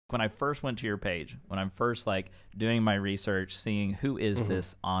when I first went to your page, when I'm first like doing my research, seeing who is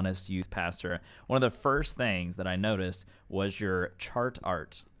this honest youth pastor, one of the first things that I noticed was your chart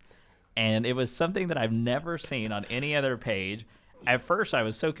art. And it was something that I've never seen on any other page. At first, I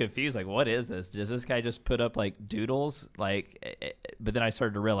was so confused, like, what is this? Does this guy just put up, like, doodles? Like, but then I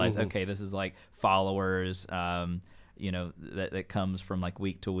started to realize, okay, this is, like, followers, that comes from, like,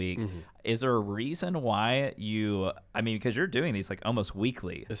 week to week. Is there a reason why because you're doing these, like, almost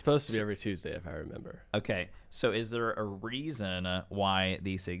weekly. It's supposed to be every Tuesday, if I remember. Okay, so is there a reason why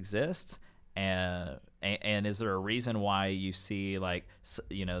these exist? And is there a reason why you see, like,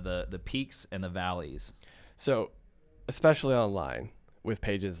 the peaks and the valleys? So, especially online with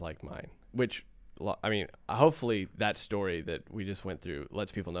pages like mine, which, I mean, hopefully that story that we just went through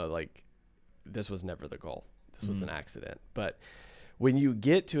lets people know, like, this was never the goal. This was an accident. But when you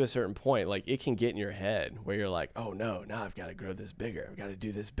get to a certain point, like, it can get in your head where you're like, oh no, now I've got to grow this bigger. I've got to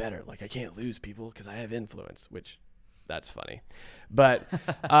do this better. Like, I can't lose people because I have influence, which that's funny. But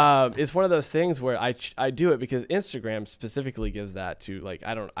it's one of those things where I do it because Instagram specifically gives that to, like,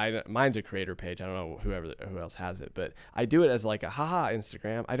 mine's a creator page. I don't know who else has it, but I do it as like a haha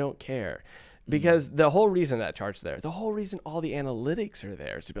Instagram. I don't care, because the whole reason that chart's there, the whole reason all the analytics are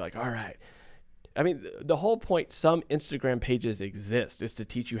there is to be like, all right. I mean, the whole point some Instagram pages exist is to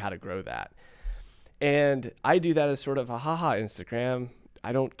teach you how to grow that. And I do that as sort of a haha Instagram.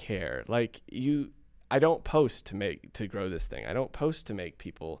 I don't care. Like, I don't post to grow this thing. I don't post to make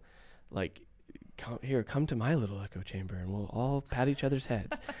people like, come to my little echo chamber and we'll all pat each other's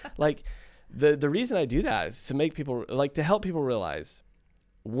heads. Like, the reason I do that is to make people, like, to help people realize,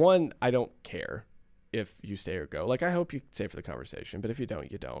 one, I don't care if you stay or go. Like, I hope you stay for the conversation, but if you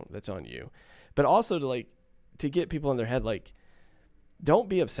don't, you don't. That's on you. But also to get people in their head, like, don't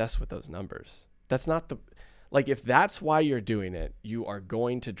be obsessed with those numbers. That's not like, if that's why you're doing it, you are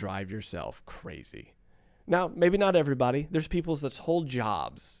going to drive yourself crazy. Now, maybe not everybody. There's people's that's whole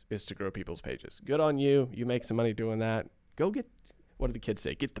jobs is to grow people's pages. Good on you. You make some money doing that. Go get, what do the kids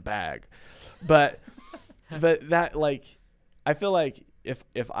say? Get the bag. But that, like, I feel like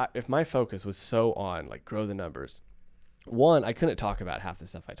if my focus was so on, like, grow the numbers, one, I couldn't talk about half the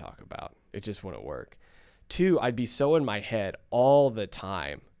stuff I talk about. It just wouldn't work. Two, I'd be so in my head all the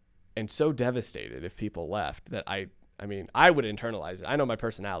time and so devastated if people left that I would internalize it. I know my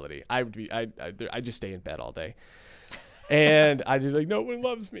personality. I just stay in bed all day. And I'd be like, no one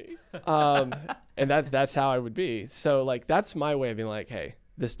loves me. And that's how I would be. So, like, that's my way of being like, hey,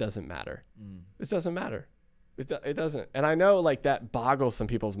 this doesn't matter. This doesn't matter. It doesn't. And I know, like, that boggles some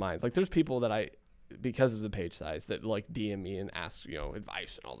people's minds. Like, there's people that because of the page size, that, like, DM me and ask,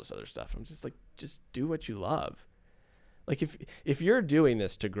 advice and all this other stuff. I'm just like, just do what you love. Like, if you're doing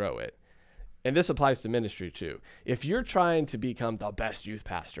this to grow it, and this applies to ministry too, if you're trying to become the best youth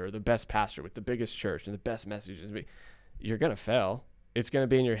pastor or the best pastor with the biggest church and the best messages, you're going to fail. It's going to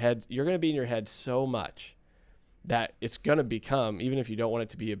be in your head. You're going to be in your head so much that it's going to become, even if you don't want it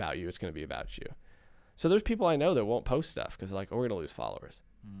to be about you, it's going to be about you. So there's people I know that won't post stuff because they're like, oh, we're going to lose followers.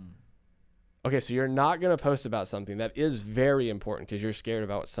 Okay, so you're not going to post about something that is very important because you're scared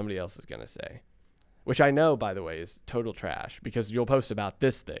about what somebody else is going to say, which I know, by the way, is total trash, because you'll post about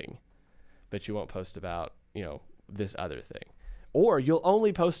this thing, but you won't post about, this other thing. Or you'll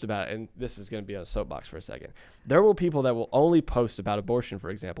only post about, and this is going to be on a soapbox for a second, there will people that will only post about abortion,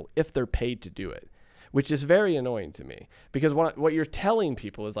 for example, if they're paid to do it, which is very annoying to me, because what you're telling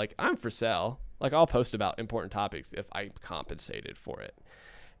people is, like, I'm for sale. Like, I'll post about important topics if I'm compensated for it.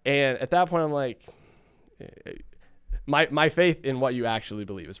 And at that point, I'm like, my faith in what you actually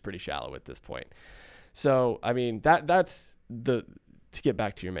believe is pretty shallow at this point. So, I mean, that's to get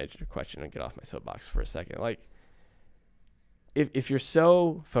back to your major question and get off my soapbox for a second. Like, if you're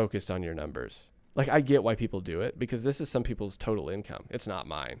so focused on your numbers, like, I get why people do it, because this is some people's total income. It's not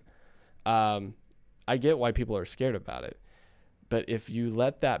mine. I get why people are scared about it. But if you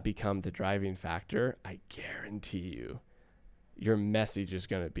let that become the driving factor, I guarantee you, your message is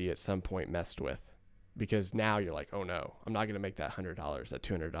going to be at some point messed with, because now you're like, oh no, I'm not going to make that $100, that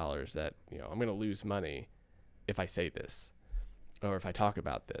 $200, that, I'm going to lose money if I say this, or if I talk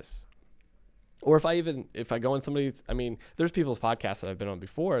about this, or if I go on somebody's, there's people's podcasts that I've been on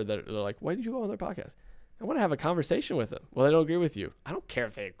before that they're like, why did you go on their podcast? I want to have a conversation with them. Well, they don't agree with you. I don't care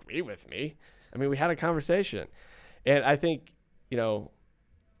if they agree with me. We had a conversation. And I think,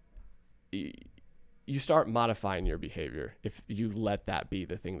 you start modifying your behavior if you let that be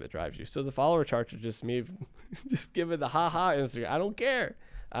the thing that drives you. So the follower charts are just me just giving the ha-ha Instagram. I don't care.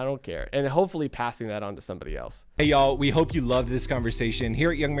 I don't care. And hopefully passing that on to somebody else. Hey y'all, we hope you loved this conversation.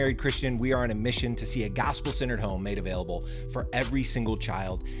 Here at Young Married Christian, we are on a mission to see a gospel-centered home made available for every single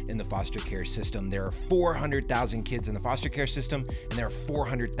child in the foster care system. There are 400,000 kids in the foster care system, and there are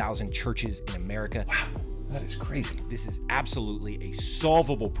 400,000 churches in America. Wow, that is crazy. This is absolutely a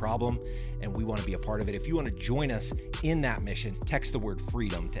solvable problem, and we want to be a part of it. If you want to join us in that mission, text the word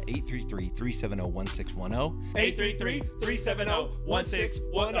freedom to 833-370-1610.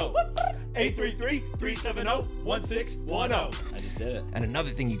 833-370-1610. 833-370-1610. I just did it. And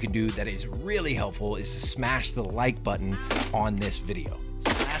another thing you can do that is really helpful is to smash the like button on this video.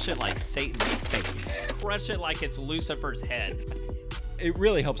 Smash it like Satan's face. Crush it like it's Lucifer's head. It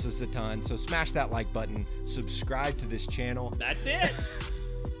really helps us a ton, so smash that like button, subscribe to this channel. That's it.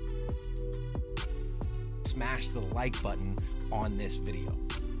 Smash the like button on this video.